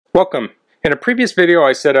Welcome. In a previous video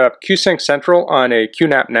I set up Qsync Central on a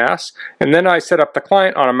QNAP NAS, and then I set up the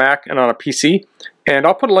client on a Mac and on a PC, and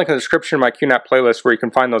I'll put a link in the description of my QNAP playlist where you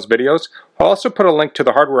can find those videos. I'll also put a link to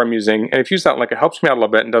the hardware I'm using, and if you use that link it helps me out a little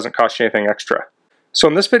bit and doesn't cost you anything extra. So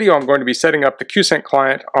in this video I'm going to be setting up the Qsync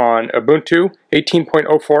client on Ubuntu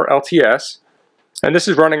 18.04 LTS, and this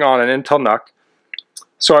is running on an Intel NUC.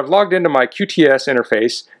 So I've logged into my QTS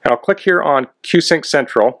interface, and I'll click here on Qsync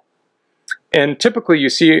Central. And typically you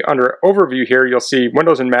see under Overview here, you'll see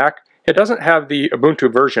Windows and Mac. It doesn't have the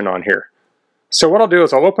Ubuntu version on here. So what I'll do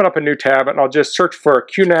is I'll open up a new tab and I'll just search for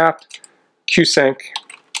QNAP Qsync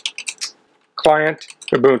Client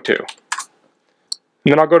Ubuntu. And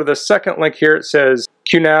then I'll go to the second link here. It says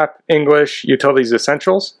QNAP English Utilities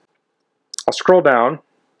Essentials. I'll scroll down.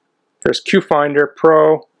 There's QFinder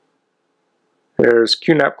Pro. There's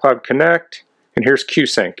QNAP Cloud Connect. And here's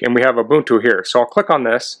Qsync. And we have Ubuntu here. So I'll click on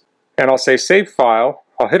this. And I'll say Save File,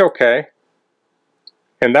 I'll hit OK,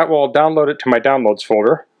 and that will download it to my Downloads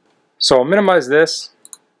folder. So I'll minimize this,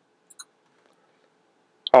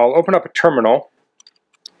 I'll open up a terminal,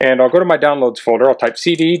 and I'll go to my Downloads folder, I'll type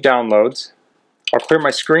CD, Downloads, I'll clear my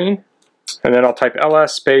screen, and then I'll type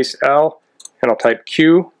ls space L, and I'll type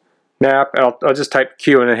QNAP, and I'll just type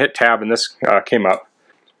Q and then hit Tab, and this came up.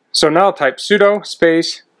 So now I'll type sudo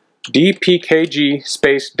space dpkg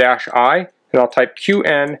space -I, and I'll type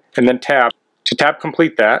QN and then tab. To tab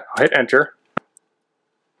complete that, I'll hit enter.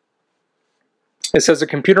 It says the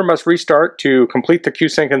computer must restart to complete the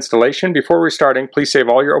Qsync installation. Before restarting, please save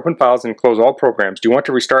all your open files and close all programs. Do you want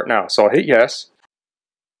to restart now? So I'll hit yes.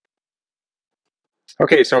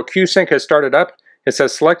 Okay, so Qsync has started up. It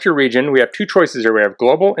says select your region. We have two choices here. We have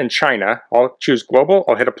global and China. I'll choose global,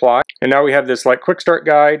 I'll hit apply. And now we have this like quick start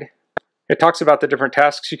guide. It talks about the different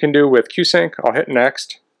tasks you can do with Qsync. I'll hit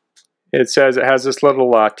next. It says it has this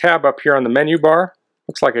little tab up here on the menu bar.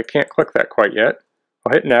 Looks like I can't click that quite yet.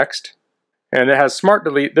 I'll hit next. And it has Smart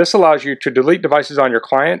Delete. This allows you to delete devices on your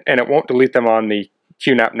client and it won't delete them on the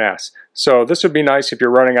QNAP NAS. So this would be nice if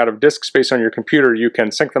you're running out of disk space on your computer. You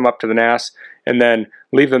can sync them up to the NAS and then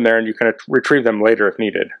leave them there and you can retrieve them later if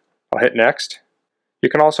needed. I'll hit next. You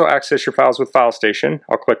can also access your files with FileStation.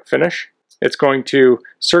 I'll click Finish. It's going to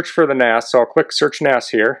search for the NAS, so I'll click Search NAS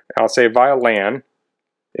here. I'll say via LAN.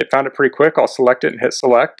 It found it pretty quick. I'll select it and hit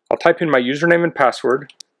select. I'll type in my username and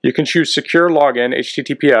password. You can choose secure login,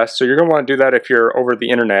 HTTPS, so you're going to want to do that if you're over the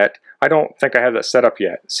internet. I don't think I have that set up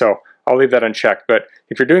yet, so I'll leave that unchecked. But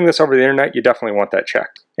if you're doing this over the internet, you definitely want that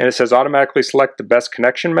checked. And it says automatically select the best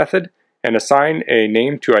connection method and assign a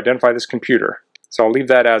name to identify this computer. So I'll leave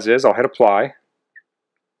that as is. I'll hit apply.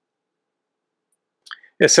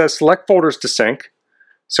 It says select folders to sync.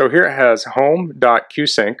 So here it has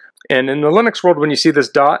home.qsync. And in the Linux world, when you see this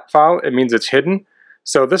dot file, it means it's hidden.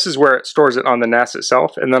 So this is where it stores it on the NAS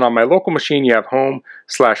itself. And then on my local machine, you have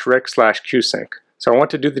home/ric/qsync. So I want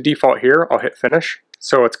to do the default here. I'll hit finish.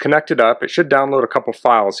 So it's connected up. It should download a couple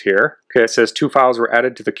files here. Okay, it says 2 files were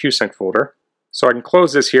added to the Qsync folder. So I can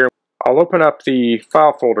close this here. I'll open up the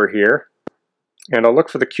file folder here. And I'll look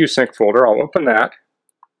for the Qsync folder. I'll open that.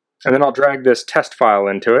 And then I'll drag this test file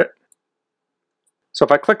into it. So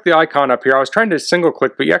if I click the icon up here, I was trying to single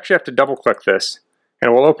click, but you actually have to double click this. And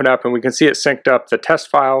it will open up and we can see it synced up the test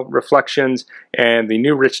file, reflections, and the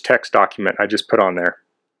new rich text document I just put on there.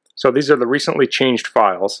 So these are the recently changed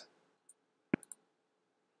files.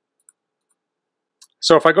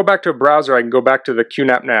 So if I go back to a browser, I can go back to the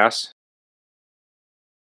QNAP NAS.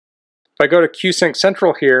 If I go to Qsync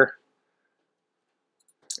Central here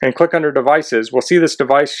and click under devices, we'll see this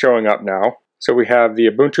device showing up now. So we have the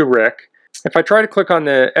Ubuntu RIC. If I try to click on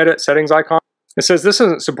the edit settings icon, it says this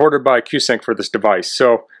isn't supported by Qsync for this device.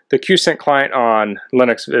 So the Qsync client on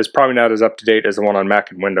Linux is probably not as up to date as the one on Mac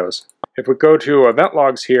and Windows. If we go to event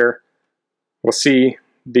logs here, we'll see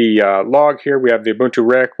the log here. We have the Ubuntu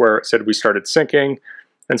RIC where it said we started syncing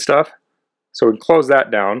and stuff. So we can close that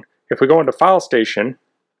down. If we go into FileStation,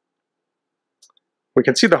 we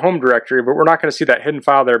can see the home directory, but we're not going to see that hidden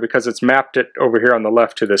file there because it's mapped it over here on the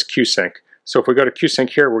left to this Qsync. So if we go to Qsync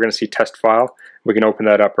here, we're going to see test file. We can open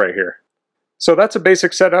that up right here. So that's a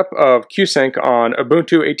basic setup of Qsync on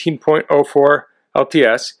Ubuntu 18.04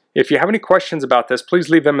 LTS. If you have any questions about this, please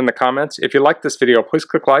leave them in the comments. If you like this video, please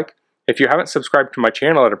click like. If you haven't subscribed to my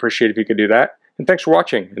channel, I'd appreciate it if you could do that. And thanks for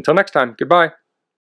watching. Until next time, goodbye.